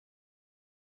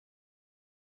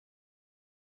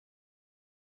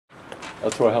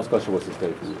Eltoro, how special was this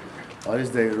day for you? Oh, this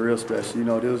day is real special. You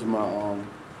know, this was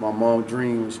my mom's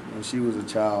dream when she was a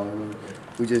child. I mean,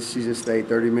 she just stayed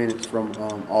 30 minutes from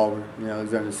Auburn,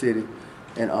 Alexander City,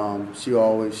 and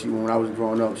when I was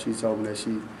growing up, she told me that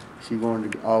she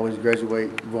wanted to always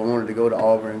graduate, wanted to go to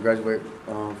Auburn and graduate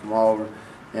from Auburn,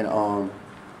 and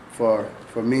for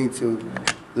me to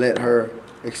let her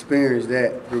experience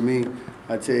that for me,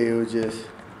 I tell you, it was just,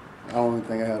 I don't even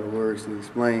think I had the words to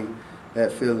explain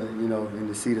that feeling, and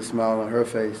to see the smile on her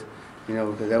face,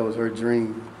 because that was her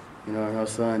dream, and her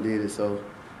son did it, so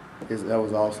that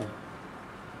was awesome.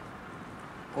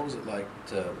 What was it like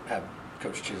to have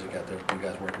Coach Chiswick out there, you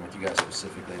guys working with you guys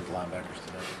specifically, the linebackers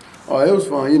today? Oh, it was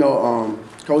fun.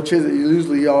 Coach Chiswick,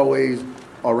 usually always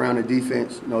around the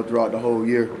defense, throughout the whole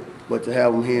year, but to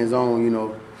have him hands-on, it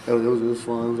was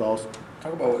fun. It was awesome.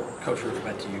 Talk about what Coach Roof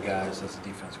meant to you guys as a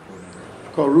defensive coordinator.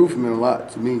 Coach Roof meant a lot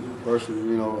to me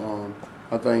personally.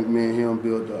 I think me and him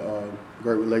built a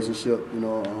great relationship. And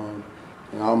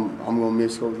I'm gonna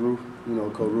miss Coach Roof.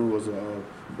 Coach Roof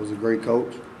was a great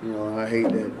coach. And I hate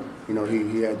that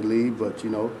he had to leave, but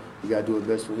you gotta do what's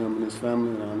best for him and his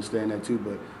family, and I understand that too.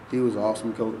 But he was an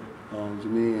awesome coach to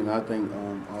me, and I think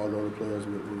all the other players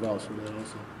would vouch for that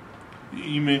also.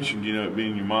 You mentioned it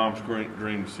being your mom's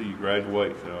dream to see you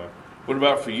graduate. What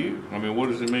about for you? I mean, what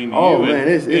does it mean to you? Oh man,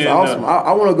 it's awesome.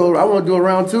 I want to go. I want to do a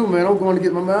round 2, man. I'm going to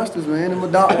get my master's, man, and my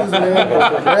doctor's, man.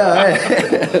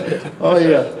 Yeah. Oh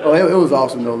yeah. Oh, it was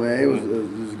awesome though, man. It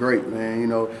was great, man.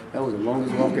 That was the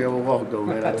longest walk I ever walked, though,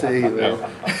 man. I tell you, man.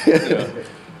 Yeah.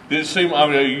 Did it seem? I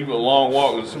mean, you a long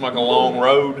walk. Did it seem like a long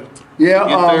road? Yeah.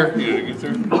 To get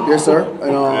there. Yes, sir.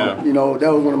 And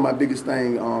that was one of my biggest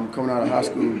things coming out of high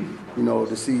school.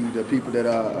 To see the people that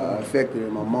I affected,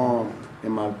 and my mom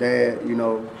and my dad,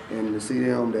 and to see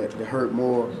them that hurt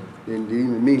more than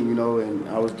even me, and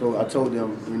I told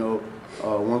them,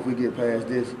 once we get past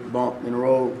this bump in the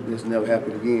road, this never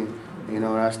happen again, and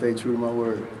I stayed true to my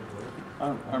word.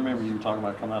 I remember you talking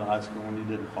about coming out of high school when you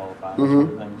didn't qualify.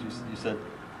 Things. You said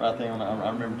right thing. I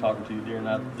remember talking to you during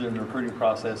the recruiting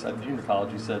process at junior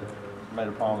college. You said you made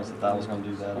a promise that I was going to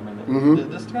do that. I mean,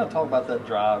 just to kind of talk about that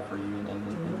drive for you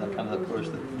and that kind of that push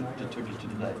that took you to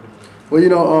today.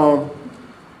 Well,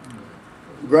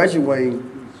 graduating,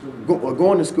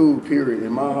 going to school, period,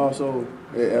 in my household,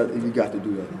 you got to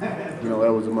do that.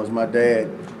 That was a must. My dad,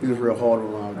 he was real hard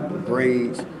on the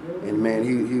grades, and man,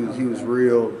 he was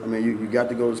real. I mean, you got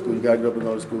to go to school, you got to get up and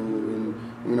go to school, and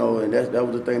and that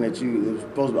was the thing that it was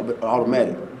supposed to be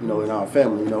automatic, in our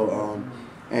family,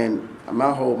 and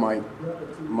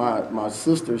my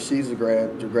sister, she's a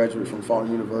graduate from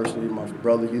Fulton University. My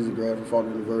brother, he's a grad from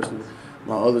Fulton University.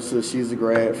 My other sister, she's a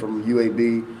grad from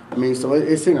UAB. I mean, so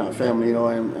it's in our family,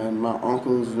 and my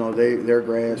uncles, they're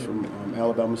grads from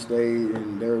Alabama State,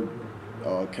 and they're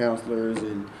counselors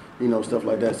and, stuff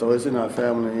like that. So it's in our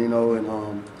family, and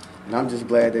I'm just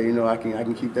glad that, I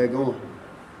can keep that going.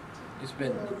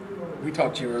 We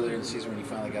talked to you earlier in the season when you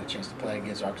finally got a chance to play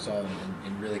against Arkansas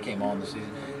and really came on the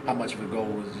season. How much of a goal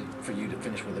was it for you to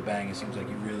finish with a bang? It seems like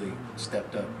you really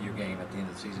stepped up your game at the end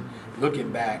of the season. Looking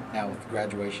back now with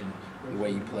graduation, the way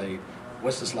you played,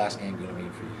 what's this last game going to mean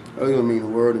for you? Oh, it's going to mean the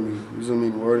world to me. It's going to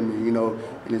mean the world to me, And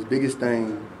this biggest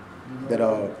thing that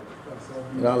I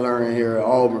learned here at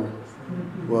Auburn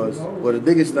was, the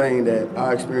biggest thing that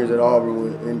I experienced at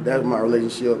Auburn and that's my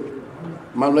relationship.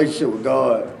 My relationship with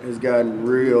God has gotten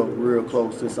real, real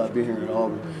close since I've been here at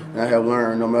Auburn. And I have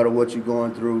learned no matter what you're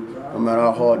going through, no matter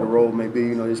how hard the road may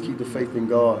be, just keep the faith in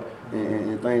God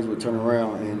and things will turn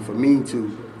around. And for me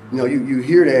to, you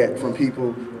hear that from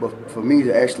people, but for me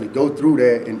to actually go through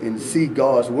that and see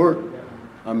God's work,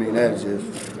 I mean, that is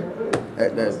just,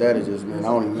 man, I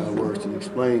don't even have words to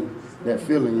explain that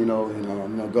feeling,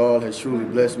 and God has truly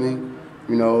blessed me,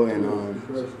 and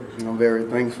I'm very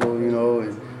thankful, and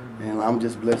I'm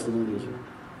just blessed to do this.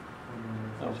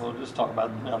 So just talk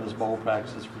about this bowl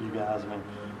practices for you guys. I mean,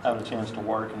 having a chance to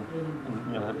work and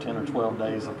have 10 or 12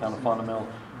 days of kind of fundamental.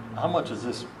 How much is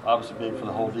this obviously big for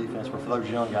the whole defense, but for those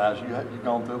young guys, you've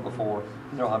gone through it before.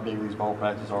 You know how big these bowl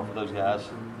practices are for those guys,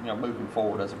 moving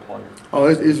forward as a player. Oh,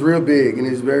 it's real big, and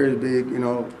it's very big,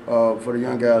 for the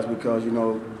young guys because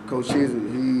Coach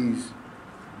Chiswick,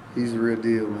 he's the real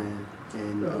deal, man,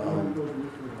 and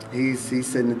he's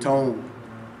setting the tone.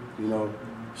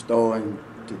 Starting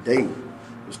today,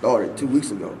 it started 2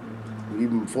 weeks ago.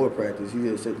 Even before practice, he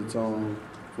had set the tone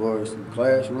for us in the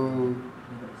classroom,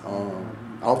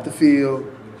 off the field,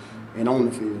 and on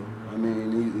the field. I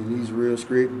mean, he's real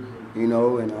strict, and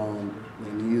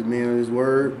he's a man of his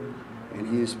word, and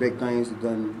he expects things to be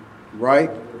done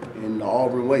right in the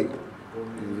Auburn way.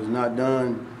 And if it's not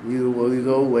done either one of these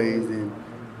old ways, then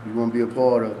you want to be a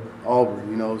part of Auburn,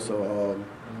 you know. So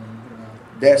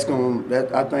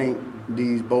I think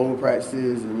these bowl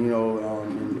practices and, you know,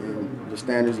 and the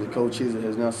standards that Coach Chisholm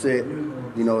has now set,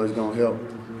 you know, is going to help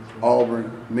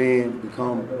Auburn men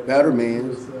become better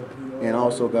men and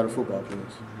also better football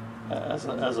players. As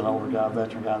an older guy,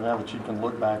 veteran guy, now that you can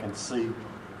look back and see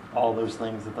all those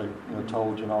things that they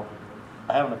told you,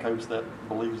 having a coach that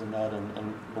believes in that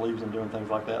and believes in doing things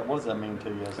like that, what does that mean to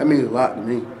you? That means a lot to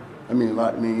me.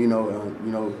 You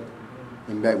know,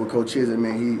 and back with Coach Chisholm,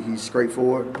 man, he's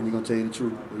straightforward and he's gonna tell you the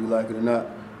truth, whether you like it or not.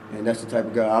 And that's the type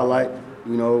of guy I like,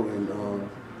 you know, and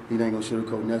he ain't gonna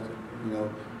sugarcoat nothing, you know.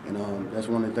 And that's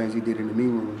one of the things he did in the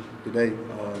meeting room today.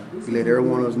 He let every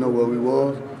one of us know where we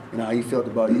was and how he felt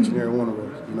about each and every one of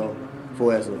us, you know,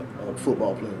 for as a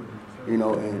football player, you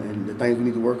know, and the things we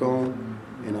need to work on.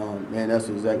 And man, that's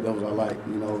what I like,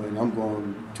 you know. And I'm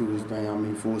going to this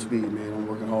thing, full speed, man. I'm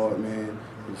working hard, man,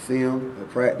 in film, at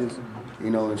practice, you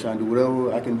know, and trying to do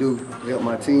whatever I can do to help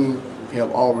my team,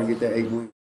 help Auburn get that 8 win.